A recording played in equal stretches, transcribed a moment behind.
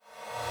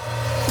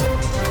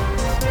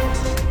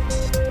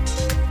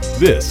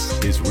This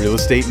is Real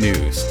Estate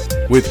News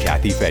with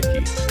Kathy Fettke.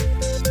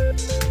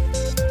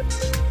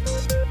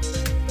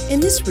 In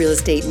this Real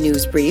Estate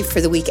News Brief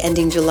for the week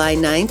ending July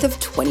 9th of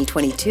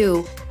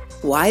 2022,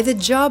 why the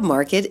job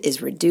market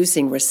is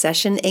reducing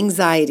recession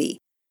anxiety,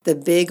 the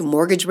big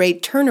mortgage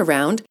rate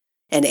turnaround,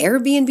 and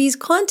Airbnb's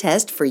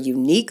contest for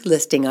unique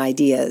listing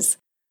ideas.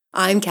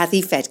 I'm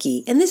Kathy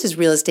Fettke, and this is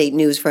Real Estate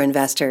News for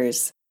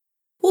Investors.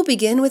 We'll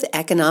begin with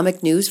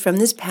economic news from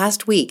this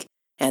past week,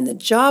 and the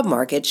job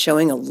market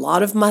showing a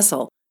lot of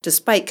muscle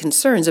despite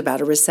concerns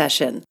about a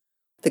recession.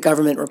 The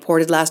government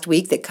reported last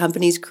week that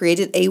companies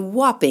created a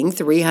whopping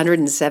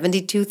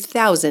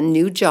 372,000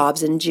 new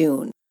jobs in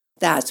June.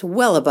 That's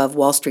well above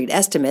Wall Street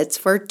estimates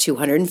for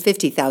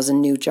 250,000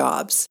 new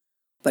jobs.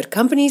 But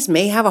companies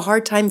may have a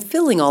hard time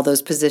filling all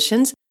those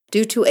positions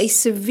due to a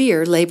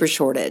severe labor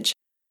shortage.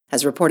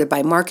 As reported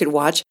by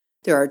MarketWatch,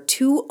 there are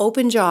 2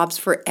 open jobs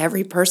for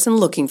every person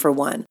looking for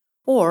one,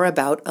 or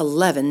about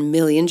 11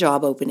 million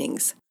job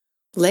openings.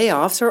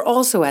 Layoffs are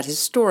also at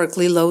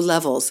historically low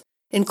levels,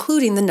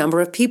 including the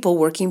number of people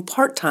working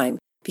part-time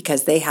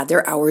because they had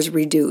their hours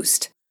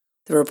reduced.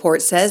 The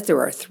report says there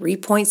are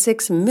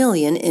 3.6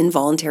 million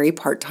involuntary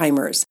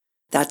part-timers.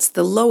 That's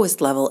the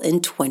lowest level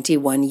in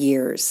 21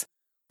 years.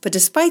 But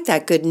despite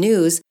that good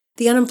news,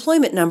 the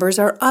unemployment numbers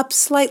are up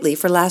slightly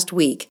for last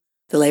week.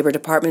 The Labor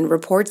Department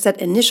reports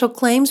that initial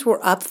claims were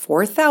up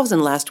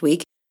 4,000 last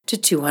week to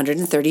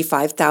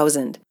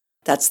 235,000.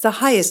 That's the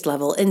highest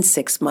level in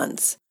 6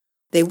 months.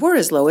 They were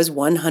as low as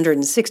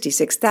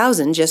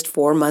 166,000 just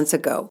 4 months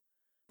ago.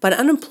 But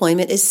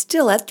unemployment is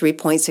still at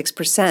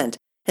 3.6%,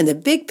 and the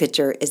big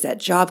picture is that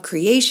job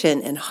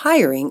creation and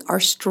hiring are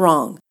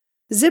strong.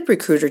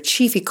 ZipRecruiter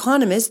chief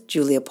economist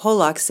Julia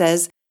Polak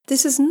says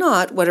this is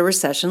not what a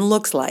recession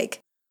looks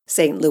like.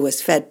 St.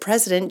 Louis Fed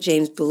President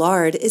James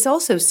Bullard is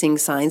also seeing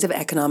signs of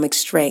economic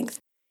strength.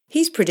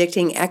 He's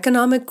predicting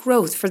economic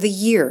growth for the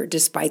year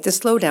despite the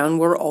slowdown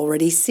we're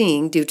already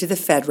seeing due to the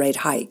Fed rate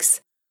hikes.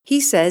 He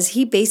says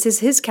he bases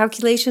his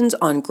calculations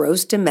on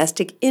gross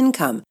domestic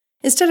income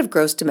instead of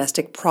gross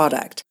domestic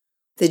product.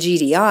 The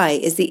GDI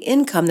is the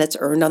income that's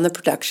earned on the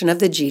production of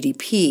the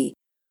GDP.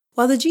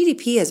 While the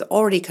GDP has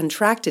already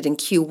contracted in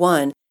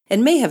Q1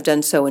 and may have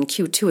done so in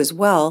Q2 as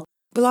well,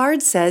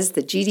 Bullard says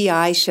the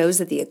GDI shows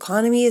that the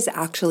economy is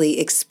actually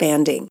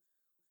expanding.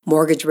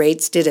 Mortgage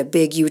rates did a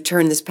big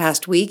U-turn this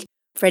past week.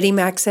 Freddie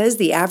Mac says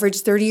the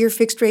average 30-year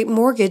fixed-rate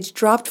mortgage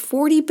dropped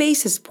 40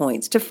 basis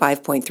points to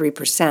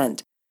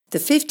 5.3%. The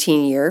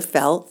 15-year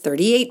fell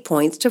 38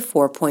 points to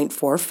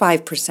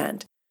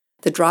 4.45%.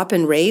 The drop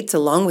in rates,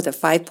 along with a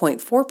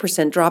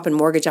 5.4% drop in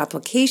mortgage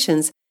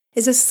applications,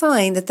 is a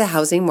sign that the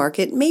housing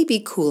market may be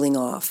cooling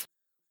off.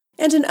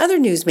 And in other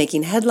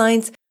news-making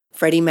headlines,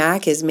 Freddie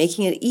Mac is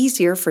making it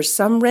easier for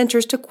some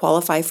renters to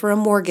qualify for a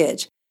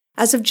mortgage.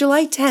 As of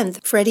July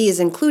 10th, Freddie is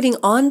including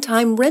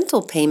on-time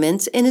rental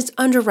payments in its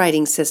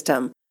underwriting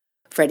system.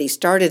 Freddie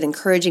started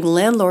encouraging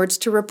landlords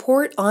to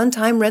report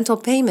on-time rental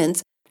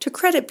payments to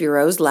credit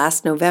bureaus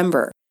last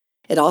November.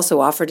 It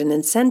also offered an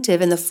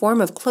incentive in the form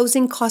of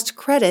closing cost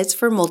credits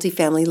for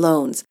multifamily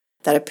loans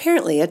that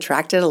apparently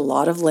attracted a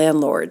lot of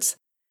landlords.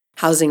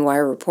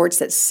 HousingWire reports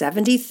that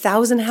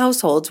 70,000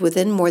 households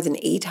within more than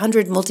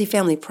 800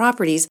 multifamily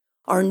properties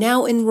are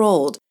now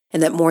enrolled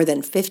and that more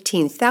than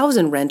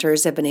 15,000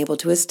 renters have been able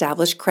to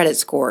establish credit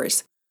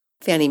scores.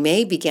 Fannie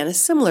Mae began a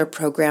similar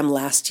program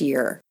last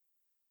year.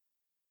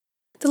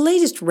 The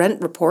latest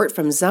rent report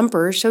from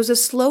Zumper shows a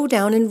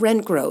slowdown in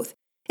rent growth.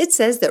 It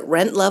says that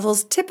rent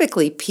levels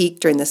typically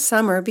peak during the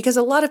summer because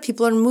a lot of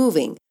people are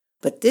moving.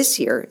 But this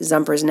year,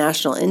 Zumper's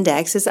national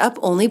index is up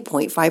only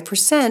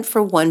 0.5%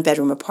 for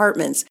one-bedroom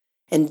apartments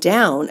and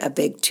down a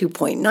big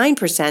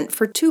 2.9%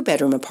 for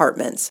two-bedroom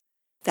apartments.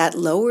 That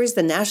lowers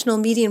the national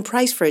median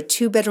price for a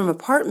two-bedroom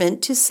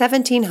apartment to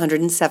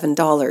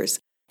 $1,707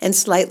 and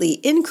slightly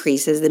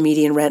increases the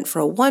median rent for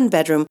a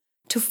one-bedroom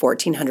to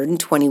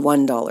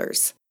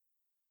 $1,421.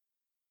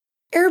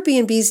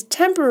 Airbnb's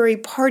temporary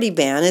party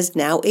ban is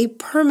now a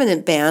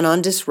permanent ban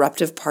on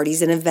disruptive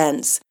parties and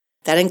events.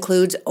 That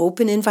includes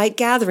open invite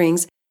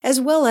gatherings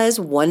as well as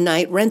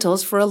one-night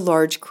rentals for a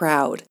large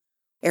crowd.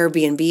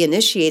 Airbnb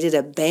initiated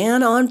a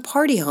ban on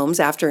party homes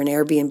after an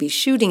Airbnb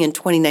shooting in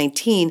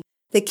 2019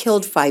 that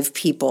killed 5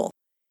 people.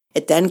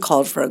 It then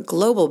called for a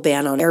global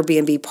ban on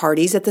Airbnb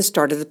parties at the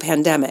start of the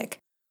pandemic.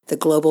 The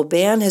global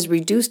ban has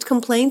reduced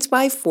complaints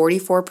by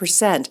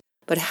 44%,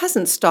 but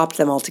hasn't stopped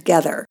them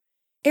altogether.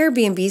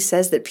 Airbnb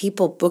says that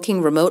people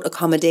booking remote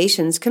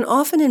accommodations can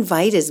often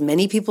invite as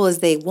many people as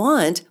they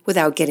want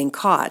without getting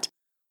caught.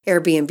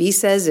 Airbnb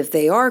says if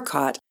they are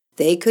caught,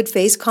 they could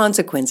face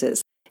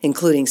consequences,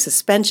 including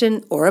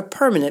suspension or a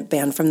permanent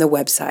ban from the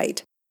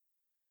website.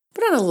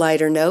 But on a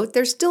lighter note,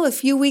 there's still a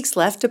few weeks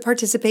left to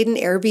participate in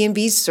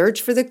Airbnb's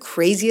search for the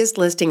craziest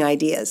listing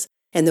ideas,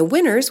 and the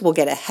winners will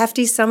get a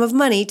hefty sum of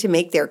money to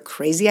make their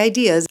crazy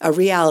ideas a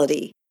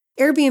reality.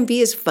 Airbnb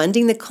is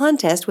funding the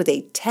contest with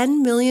a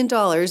 $10 million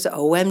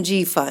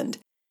OMG fund.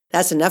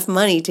 That's enough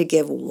money to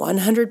give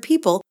 100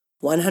 people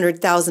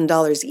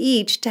 $100,000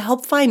 each to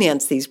help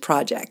finance these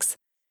projects.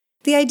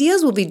 The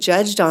ideas will be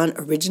judged on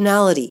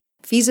originality,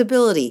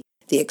 feasibility,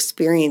 the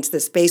experience the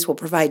space will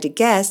provide to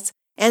guests,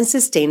 and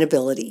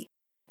sustainability.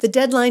 The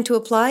deadline to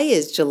apply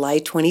is July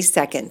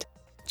 22nd.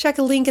 Check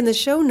a link in the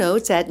show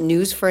notes at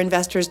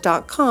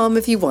newsforinvestors.com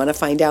if you want to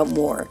find out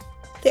more.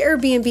 The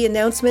Airbnb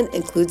announcement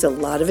includes a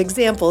lot of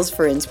examples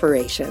for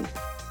inspiration.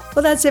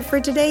 Well, that's it for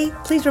today.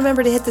 Please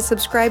remember to hit the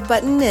subscribe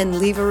button and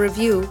leave a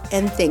review.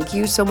 And thank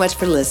you so much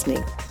for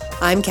listening.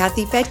 I'm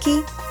Kathy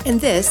Fettke,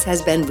 and this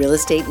has been Real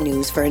Estate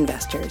News for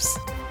Investors.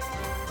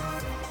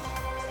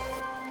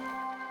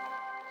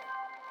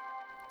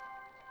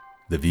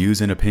 The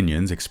views and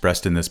opinions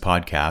expressed in this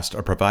podcast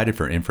are provided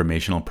for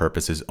informational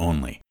purposes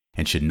only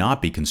and should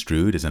not be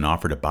construed as an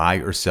offer to buy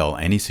or sell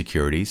any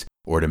securities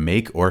or to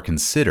make or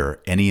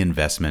consider any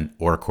investment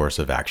or course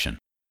of action.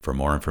 For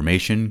more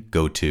information,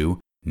 go to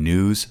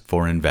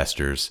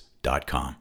newsforinvestors.com.